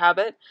just a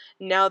habit.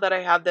 Now that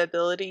I have the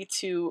ability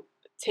to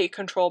take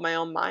control of my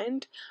own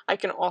mind, I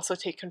can also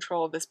take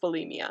control of this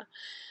bulimia.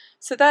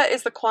 So that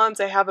is the qualms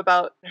I have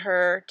about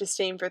her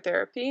disdain for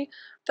therapy.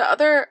 The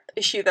other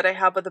issue that I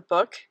have with the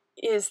book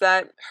is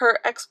that her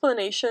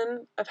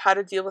explanation of how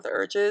to deal with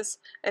urges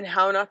and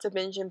how not to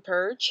binge and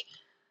purge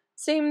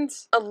seemed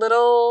a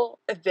little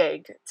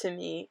vague to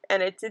me,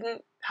 and it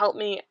didn't help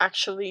me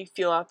actually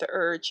feel out the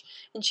urge.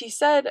 And she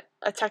said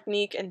a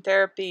technique in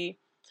therapy,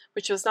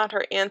 which was not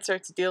her answer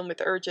to dealing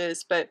with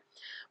urges, but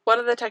one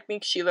of the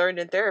techniques she learned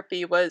in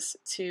therapy was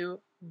to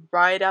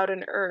ride out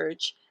an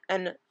urge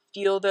and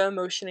feel the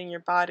emotion in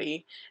your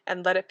body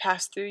and let it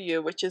pass through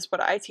you, which is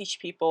what I teach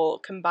people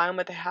combined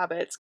with the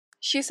habits.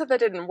 She said that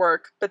didn't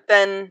work, but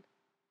then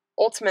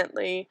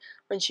ultimately,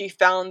 when she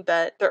found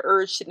that the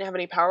urge didn't have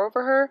any power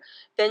over her,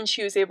 then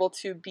she was able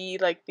to be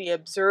like the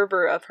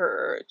observer of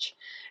her urge.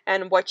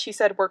 And what she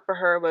said worked for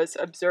her was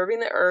observing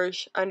the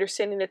urge,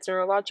 understanding its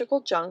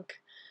neurological junk,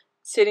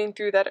 sitting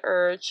through that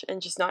urge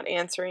and just not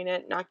answering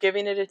it, not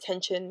giving it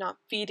attention, not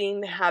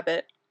feeding the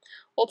habit,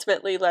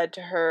 ultimately led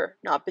to her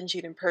not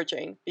binging and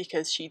purging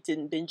because she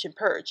didn't binge and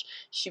purge.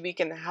 She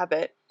weakened the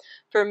habit.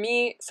 For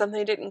me,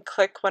 something didn't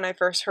click when I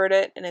first heard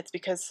it, and it's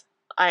because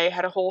I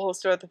had a whole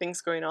host of other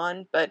things going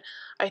on, but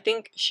I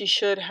think she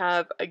should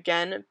have,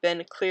 again,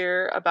 been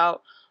clear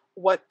about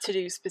what to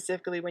do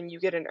specifically when you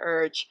get an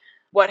urge.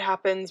 What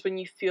happens when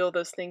you feel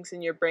those things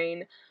in your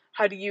brain?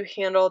 How do you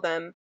handle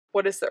them?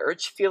 What does the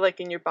urge feel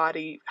like in your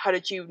body? How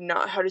did you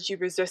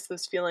resist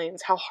those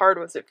feelings? How hard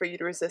was it for you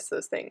to resist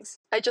those things?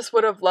 I just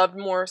would have loved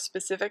more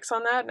specifics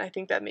on that, and I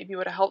think that maybe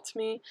would have helped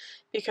me,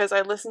 because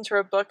I listened to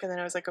her book and then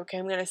I was like, okay,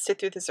 I'm going to sit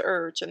through this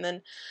urge, and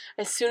then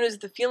as soon as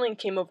the feeling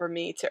came over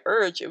me to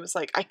urge, it was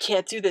like, I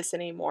can't do this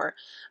anymore.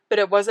 But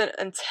it wasn't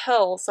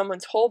until someone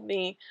told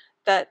me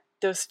that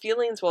those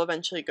feelings will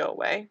eventually go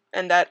away,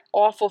 and that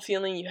awful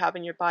feeling you have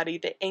in your body,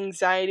 the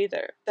anxiety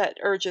that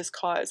urges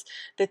cause,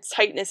 the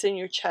tightness in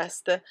your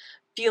chest, the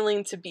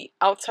feeling to be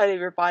outside of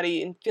your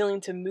body and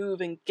feeling to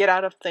move and get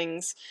out of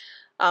things,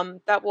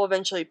 that will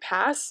eventually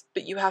pass,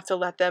 but you have to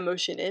let the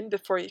emotion in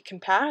before it can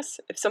pass.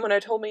 If someone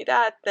had told me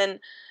that,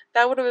 then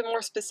that would have been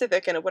more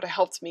specific and it would have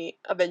helped me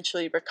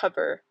eventually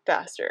recover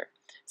faster.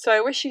 So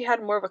I wish she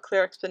had more of a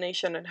clear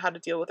explanation on how to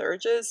deal with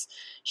urges.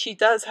 She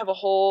does have a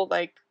whole,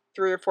 like,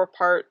 3 or 4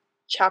 part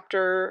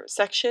chapter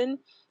section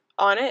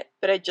on it,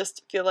 but I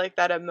just feel like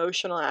that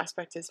emotional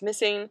aspect is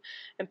missing,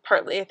 and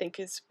partly I think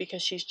is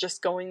because she's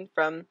just going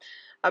from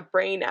a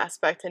brain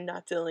aspect and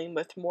not dealing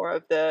with more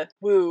of the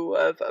woo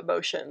of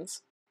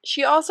emotions.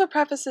 She also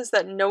prefaces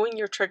that knowing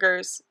your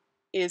triggers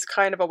is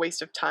kind of a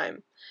waste of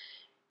time,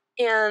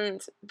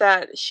 and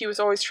that she was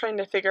always trying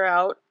to figure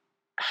out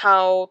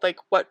how, like,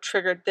 what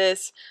triggered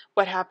this,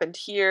 what happened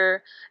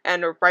here,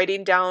 and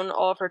writing down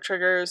all of her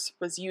triggers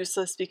was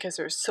useless because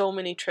there's so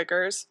many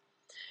triggers.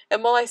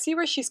 And while I see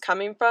where she's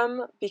coming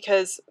from,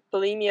 because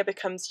bulimia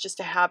becomes just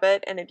a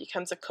habit and it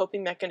becomes a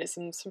coping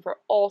mechanism for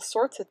all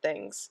sorts of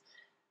things,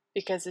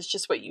 because it's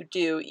just what you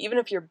do, even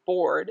if you're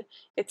bored,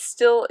 it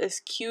still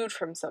is cued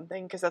from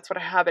something, because that's what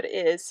a habit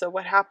is. So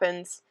what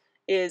happens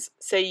is,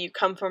 say you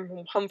come from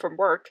home from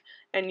work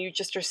and you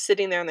just are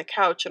sitting there on the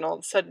couch and all of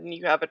a sudden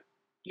you have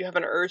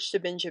an urge to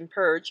binge and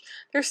purge.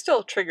 There's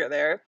still a trigger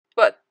there.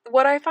 But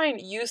what I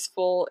find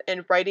useful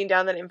in writing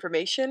down that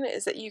information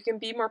is that you can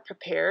be more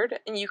prepared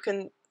and you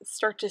can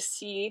start to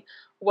see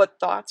what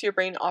thoughts your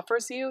brain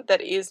offers you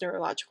that is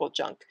neurological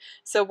junk.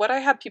 So what I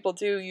have people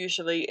do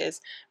usually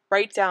is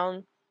write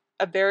down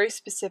a very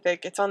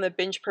specific, it's on the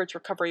binge purge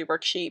recovery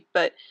worksheet,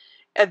 but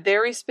a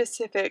very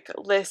specific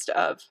list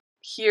of,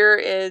 here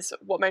is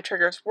what my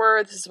triggers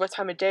were, this is what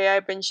time of day I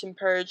binged and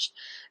purged,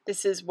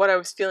 this is what I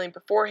was feeling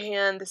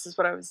beforehand, this is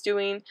what I was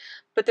doing.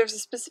 But there's a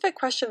specific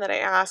question that I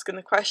ask, and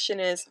the question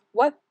is,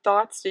 what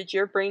thoughts did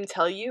your brain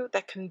tell you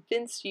that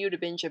convinced you to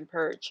binge and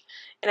purge?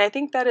 And I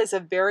think that is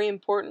a very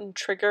important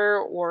trigger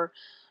or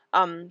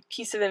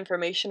piece of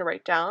information to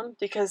write down,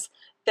 because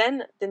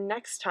then the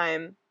next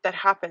time that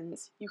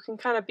happens, you can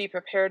kind of be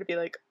prepared to be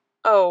like,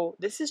 oh,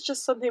 this is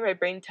just something my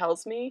brain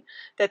tells me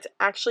that's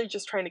actually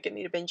just trying to get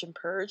me to binge and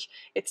purge.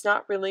 It's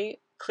not really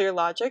clear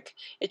logic,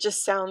 it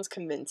just sounds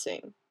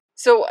convincing.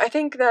 So I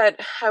think that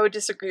I would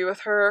disagree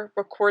with her.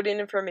 Recording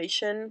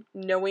information,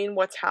 knowing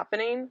what's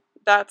happening,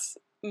 that's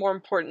more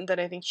important than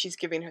I think she's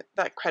giving her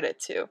that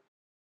credit to.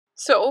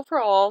 So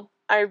overall,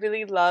 I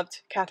really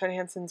loved Catherine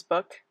Hanson's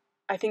book.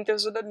 I think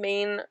those are the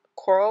main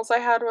quarrels I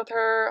had with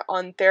her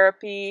on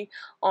therapy,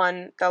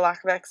 on the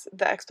lack of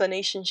the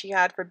explanation she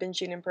had for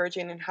binging and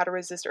purging and how to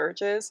resist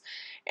urges,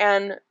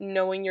 and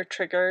knowing your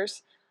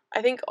triggers.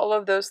 I think all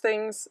of those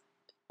things,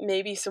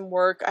 maybe some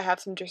work. I have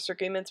some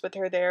disagreements with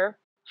her there.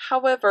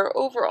 However,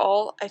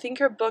 overall, I think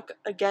her book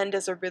again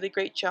does a really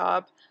great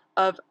job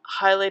of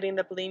highlighting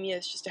that bulimia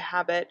is just a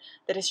habit,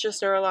 that it's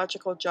just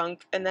neurological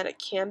junk, and that it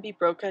can be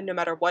broken no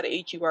matter what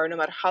age you are, no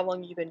matter how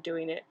long you've been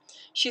doing it.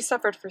 She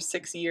suffered for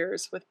 6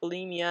 years with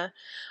bulimia.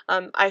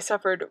 I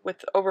suffered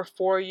with over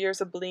 4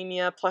 years of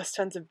bulimia, plus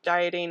tons of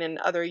dieting and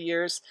other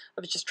years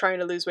of just trying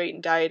to lose weight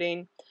and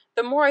dieting.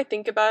 The more I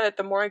think about it,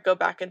 the more I go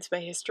back into my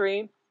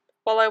history.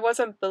 While I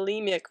wasn't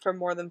bulimic for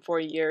more than 4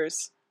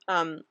 years,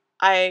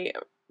 I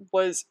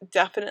was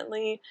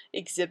definitely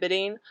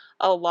exhibiting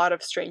a lot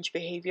of strange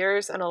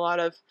behaviors and a lot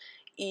of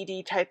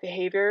ED type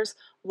behaviors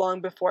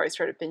long before I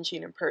started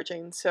binging and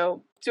purging.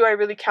 So, do I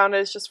really count it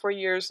as just 4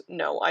 years?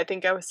 No, I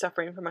think I was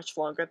suffering for much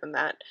longer than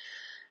that.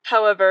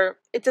 However,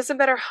 it doesn't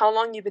matter how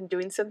long you've been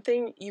doing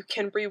something, you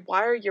can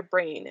rewire your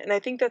brain. And I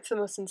think that's the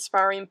most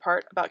inspiring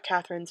part about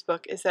Catherine's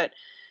book is that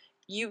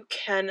you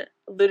can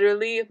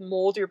literally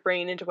mold your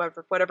brain into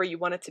whatever you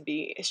want it to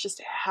be. It's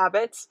just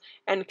habits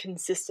and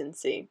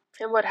consistency.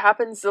 And what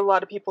happens is a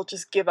lot of people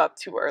just give up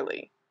too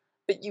early.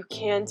 But you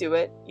can do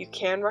it. You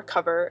can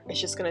recover.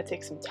 It's just going to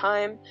take some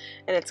time,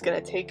 and it's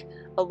going to take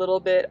a little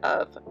bit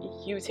of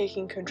you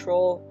taking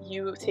control,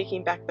 you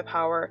taking back the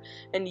power,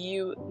 and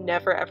you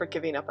never ever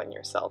giving up on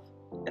yourself.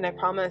 And I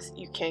promise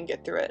you can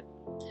get through it.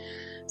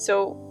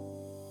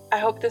 So I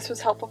hope this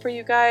was helpful for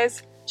you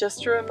guys.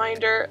 Just a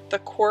reminder, the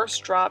course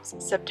drops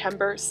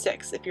September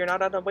 6th. If you're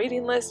not on the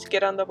waiting list,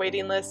 get on the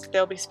waiting list.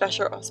 There'll be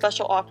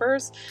special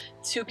offers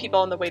to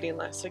people on the waiting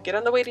list. So get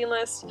on the waiting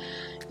list.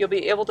 You'll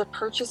be able to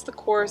purchase the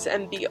course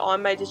and be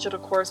on my digital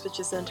course, which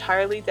is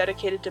entirely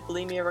dedicated to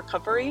bulimia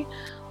recovery,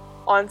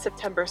 on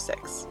September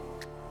 6th.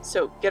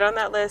 So get on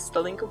that list.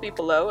 The link will be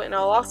below, and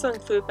I'll also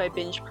include my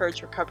binge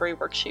purge recovery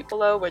worksheet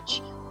below,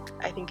 which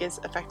I think is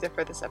effective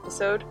for this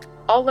episode.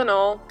 All in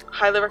all,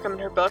 highly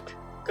recommend her book.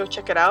 Go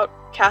check it out.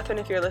 Catherine,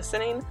 if you're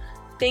listening,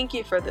 thank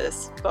you for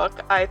this book.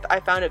 I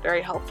found it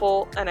very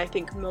helpful, and I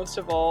think most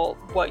of all,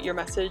 the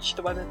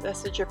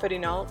message you're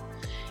putting out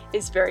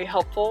is very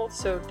helpful,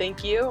 so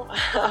thank you.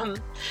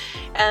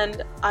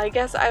 And I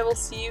guess I will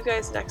see you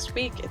guys next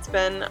week. It's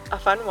been a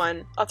fun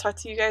one. I'll talk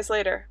to you guys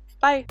later.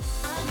 Bye!